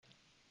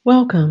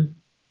Welcome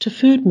to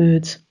Food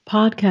Moods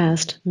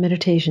podcast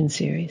meditation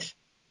series,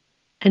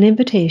 an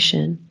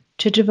invitation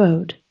to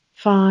devote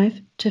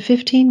 5 to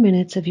 15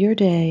 minutes of your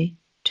day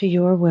to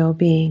your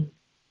well-being,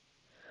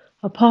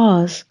 a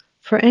pause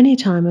for any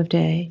time of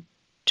day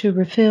to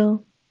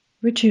refill,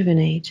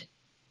 rejuvenate,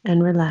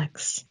 and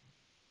relax.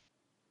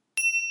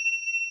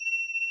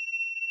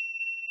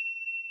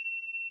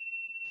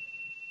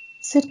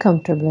 Sit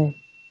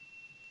comfortably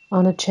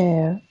on a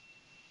chair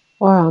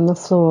or on the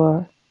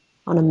floor,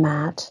 on a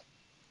mat,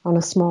 on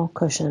a small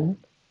cushion,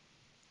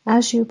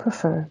 as you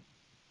prefer.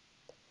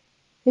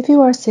 If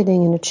you are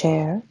sitting in a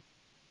chair,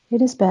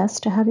 it is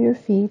best to have your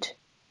feet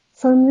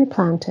firmly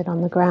planted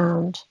on the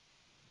ground.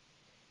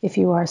 If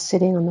you are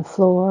sitting on the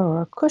floor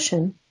or a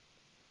cushion,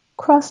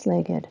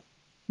 cross-legged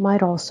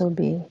might also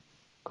be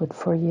good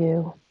for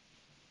you.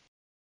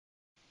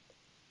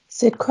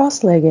 Sit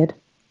cross-legged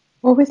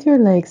or with your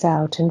legs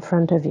out in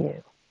front of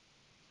you.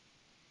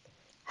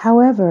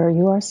 However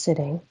you are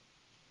sitting,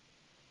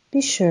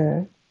 be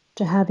sure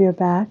to have your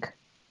back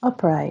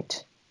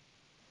upright.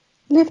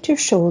 Lift your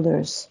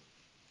shoulders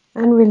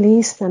and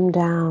release them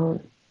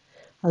down,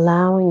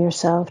 allowing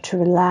yourself to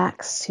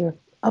relax your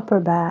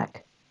upper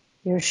back,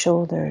 your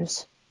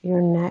shoulders,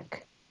 your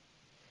neck.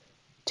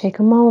 Take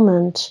a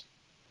moment,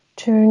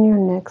 turn your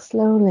neck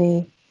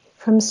slowly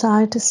from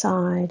side to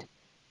side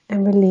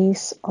and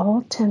release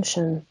all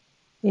tension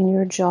in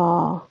your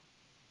jaw.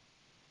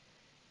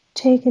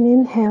 Take an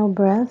inhale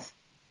breath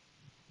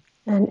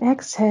and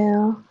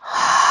exhale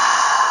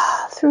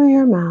through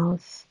your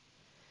mouth,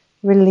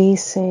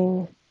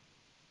 releasing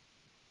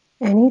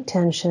any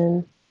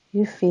tension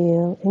you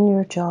feel in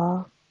your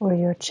jaw or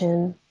your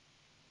chin.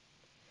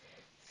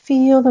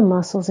 Feel the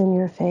muscles in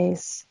your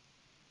face.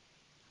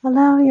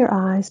 Allow your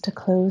eyes to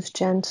close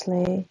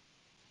gently.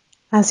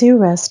 As you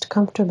rest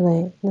comfortably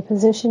in the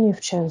position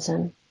you've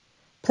chosen,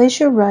 place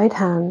your right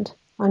hand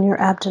on your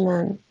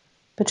abdomen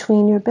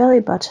between your belly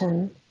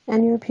button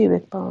and your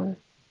pubic bone,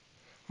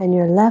 and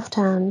your left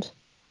hand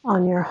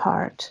on your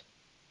heart.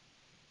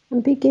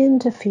 And begin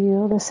to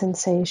feel the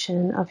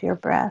sensation of your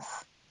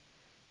breath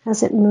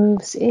as it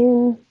moves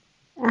in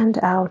and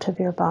out of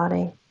your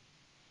body.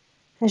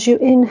 As you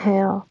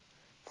inhale,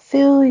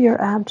 fill your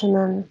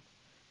abdomen,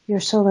 your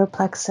solar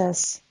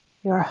plexus,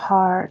 your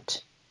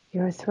heart,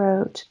 your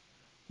throat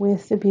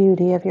with the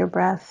beauty of your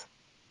breath.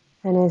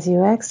 And as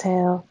you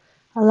exhale,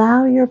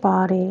 allow your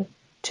body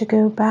to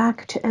go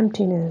back to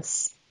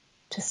emptiness,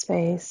 to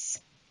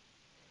space,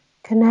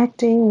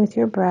 connecting with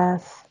your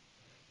breath,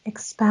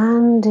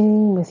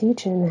 expanding with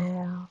each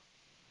inhale,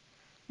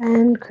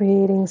 and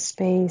creating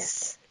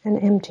space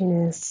and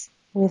emptiness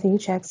with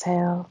each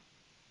exhale.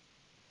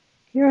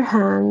 Your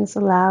hands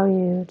allow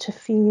you to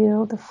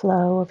feel the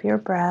flow of your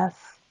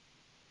breath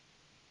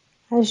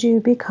as you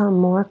become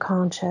more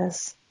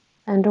conscious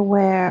and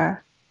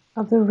aware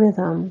of the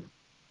rhythm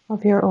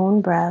of your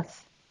own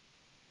breath,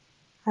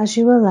 as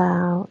you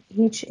allow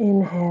each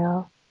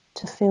inhale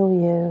to fill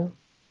you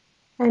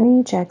and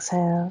each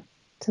exhale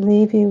to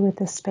leave you with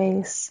the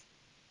space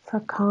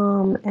for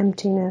calm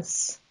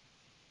emptiness,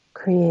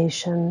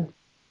 creation.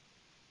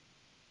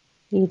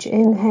 Each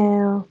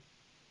inhale,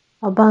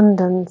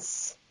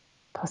 abundance,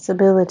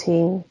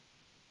 possibility.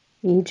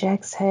 Each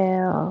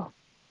exhale,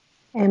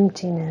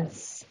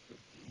 emptiness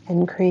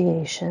and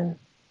creation.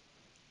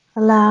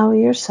 Allow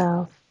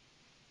yourself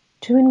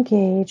to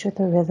engage with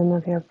the rhythm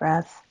of your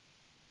breath.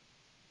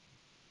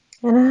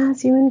 And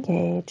as you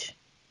engage,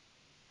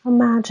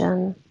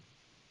 imagine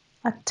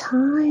a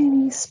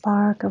tiny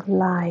spark of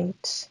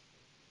light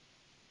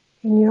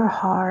in your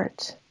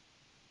heart,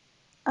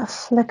 a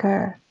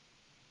flicker,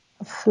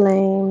 a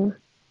flame,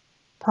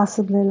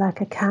 possibly like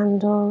a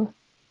candle,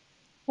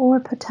 or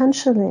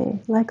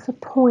potentially like the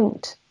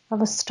point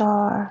of a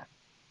star.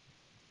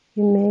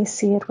 You may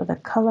see it with a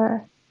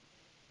color,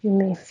 you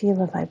may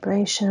feel a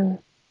vibration,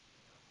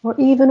 or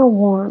even a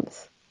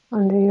warmth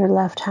under your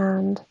left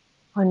hand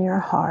on your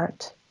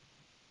heart.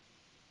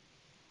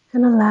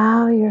 And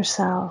allow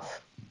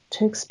yourself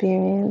to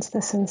experience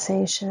the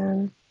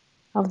sensation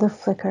of the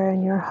flicker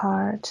in your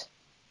heart.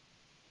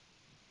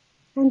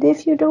 And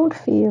if you don't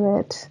feel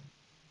it,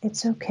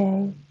 it's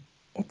okay,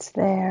 it's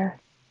there.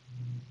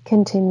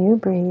 Continue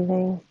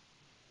breathing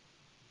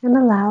and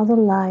allow the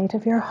light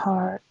of your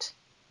heart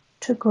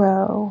to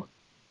grow,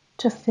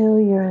 to fill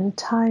your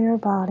entire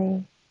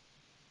body.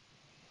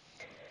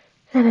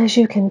 And as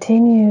you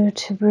continue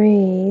to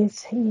breathe,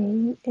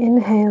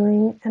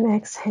 inhaling and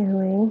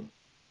exhaling,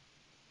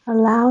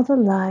 allow the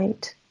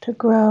light to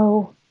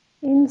grow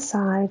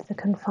inside the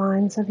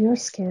confines of your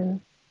skin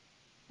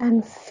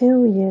and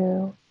fill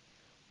you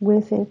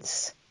with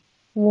its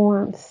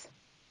warmth,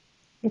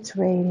 its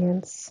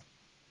radiance.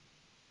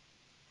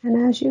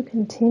 And as you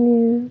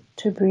continue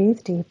to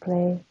breathe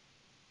deeply,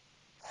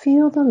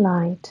 feel the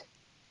light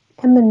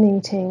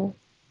emanating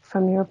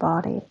from your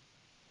body,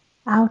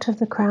 out of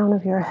the crown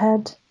of your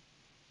head,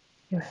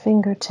 your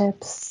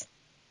fingertips,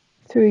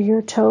 through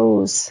your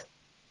toes.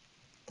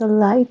 The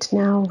light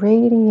now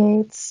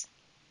radiates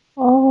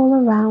all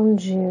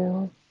around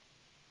you,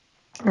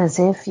 as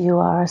if you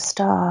are a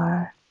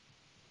star,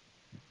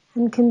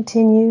 and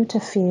continue to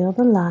feel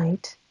the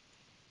light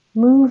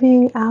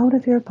moving out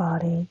of your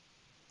body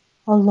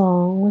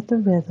along with the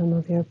rhythm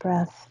of your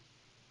breath.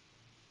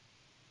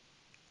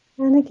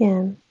 And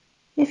again,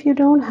 if you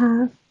don't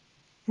have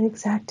an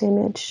exact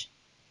image,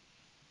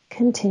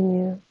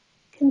 continue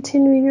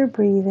your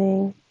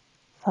breathing,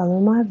 follow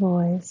my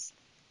voice,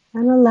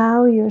 and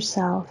allow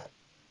yourself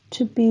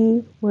to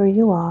be where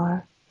you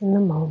are in the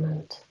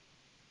moment.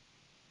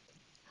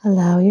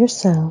 Allow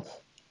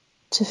yourself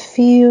to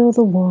feel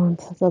the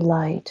warmth of the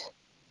light,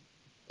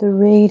 the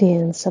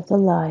radiance of the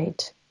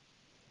light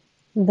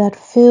that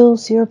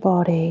fills your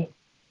body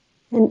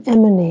and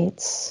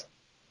emanates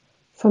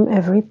from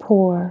every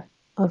pore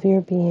of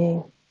your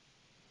being.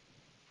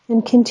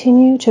 And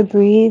continue to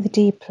breathe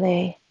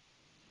deeply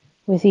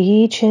with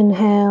each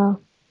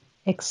inhale,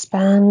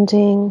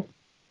 expanding,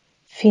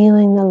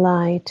 feeling the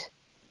light,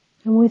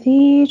 and with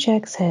each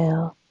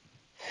exhale,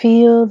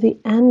 feel the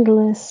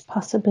endless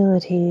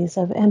possibilities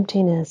of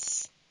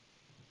emptiness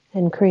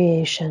and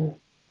creation.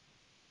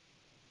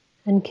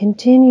 And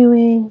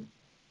continuing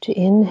to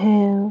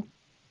inhale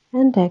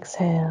and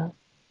exhale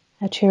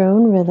at your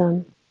own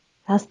rhythm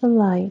as the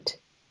light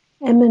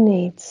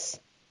emanates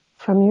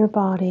from your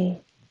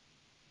body.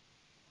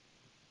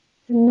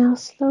 And now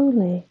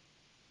slowly,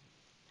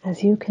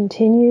 as you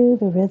continue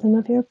the rhythm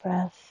of your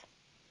breath,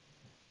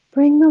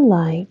 bring the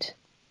light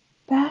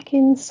back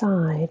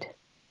inside.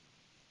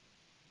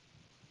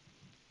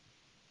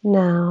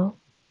 Now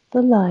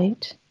the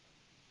light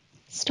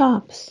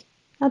stops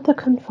at the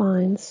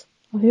confines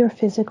of your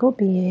physical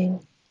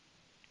being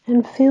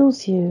and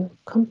fills you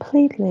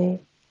completely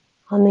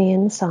on the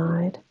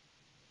inside.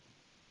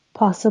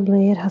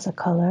 Possibly it has a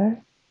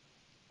color,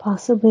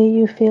 possibly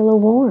you feel a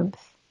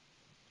warmth,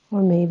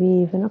 or maybe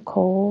even a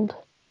cold,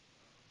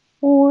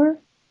 or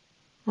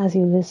as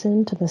you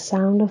listen to the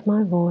sound of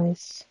my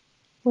voice,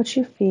 what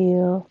you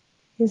feel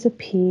is a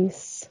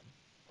peace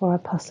or a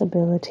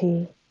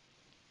possibility,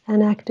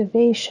 an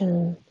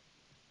activation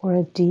or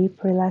a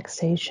deep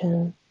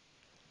relaxation.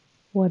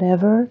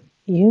 Whatever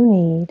you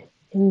need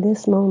in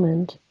this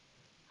moment,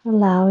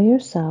 allow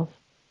yourself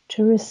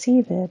to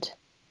receive it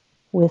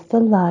with the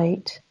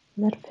light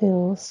that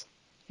fills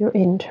your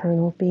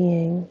internal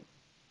being.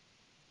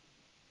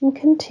 And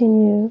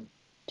continue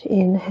to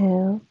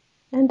inhale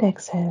and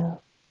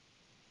exhale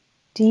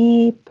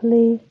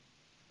deeply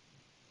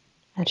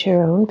at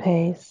your own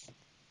pace.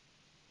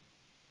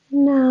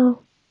 And now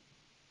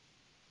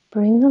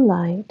bring the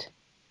light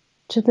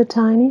to the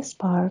tiny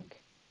spark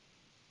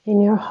in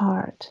your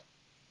heart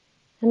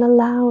and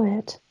allow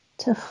it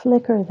to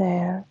flicker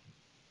there,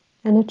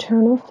 an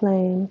eternal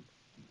flame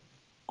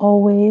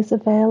always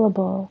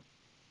available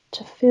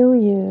to fill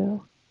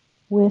you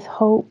with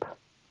hope,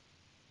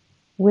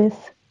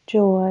 with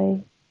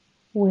joy,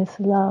 with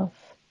love.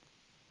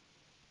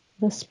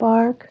 The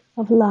spark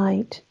of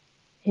light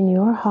in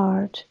your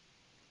heart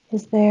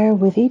is there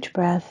with each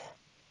breath,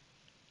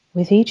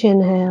 with each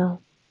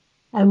inhale,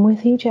 and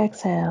with each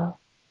exhale.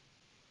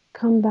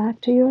 Come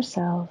back to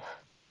yourself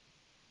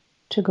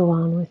to go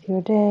on with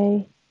your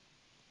day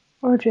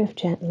or drift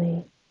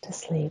gently to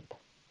sleep.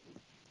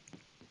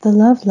 The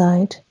love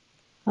light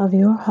of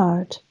your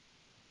heart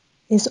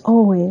is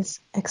always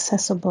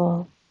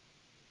accessible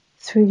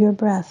through your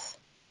breath.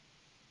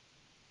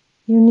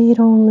 You need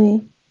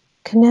only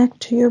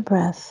connect to your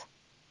breath,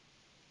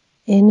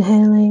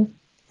 inhaling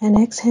and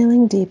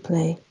exhaling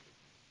deeply,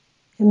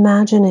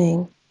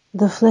 imagining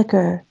the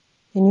flicker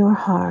in your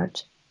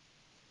heart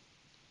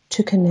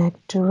to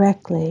connect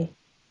directly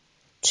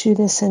to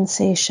the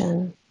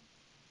sensation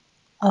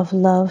of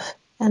love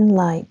and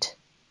light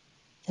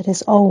that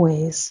is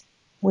always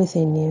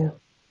within you.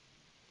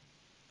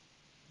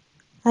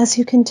 As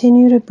you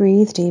continue to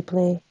breathe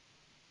deeply,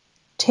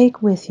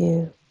 take with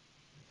you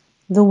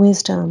the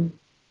wisdom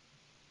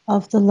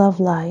of the love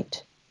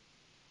light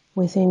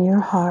within your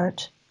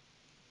heart,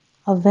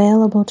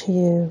 available to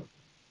you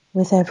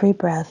with every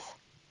breath.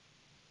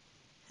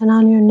 And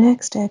on your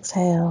next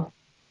exhale,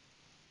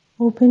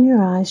 open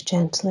your eyes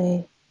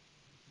gently,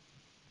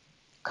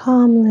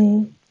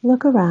 calmly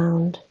look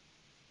around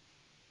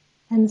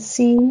and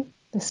see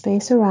the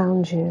space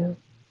around you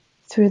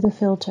through the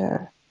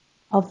filter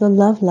of the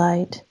love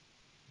light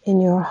in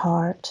your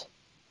heart.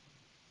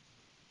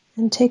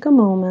 And take a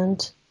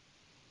moment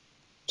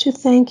to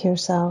thank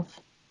yourself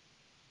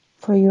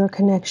for your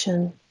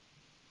connection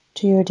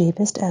to your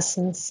deepest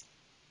essence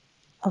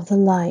of the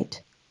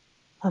light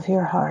of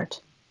your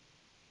heart.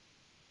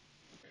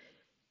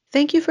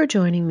 Thank you for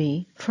joining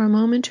me for a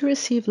moment to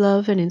receive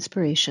love and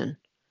inspiration,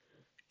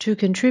 to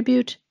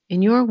contribute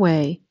in your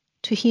way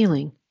to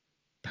healing,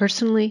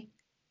 personally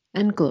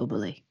and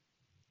globally.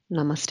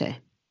 Namaste.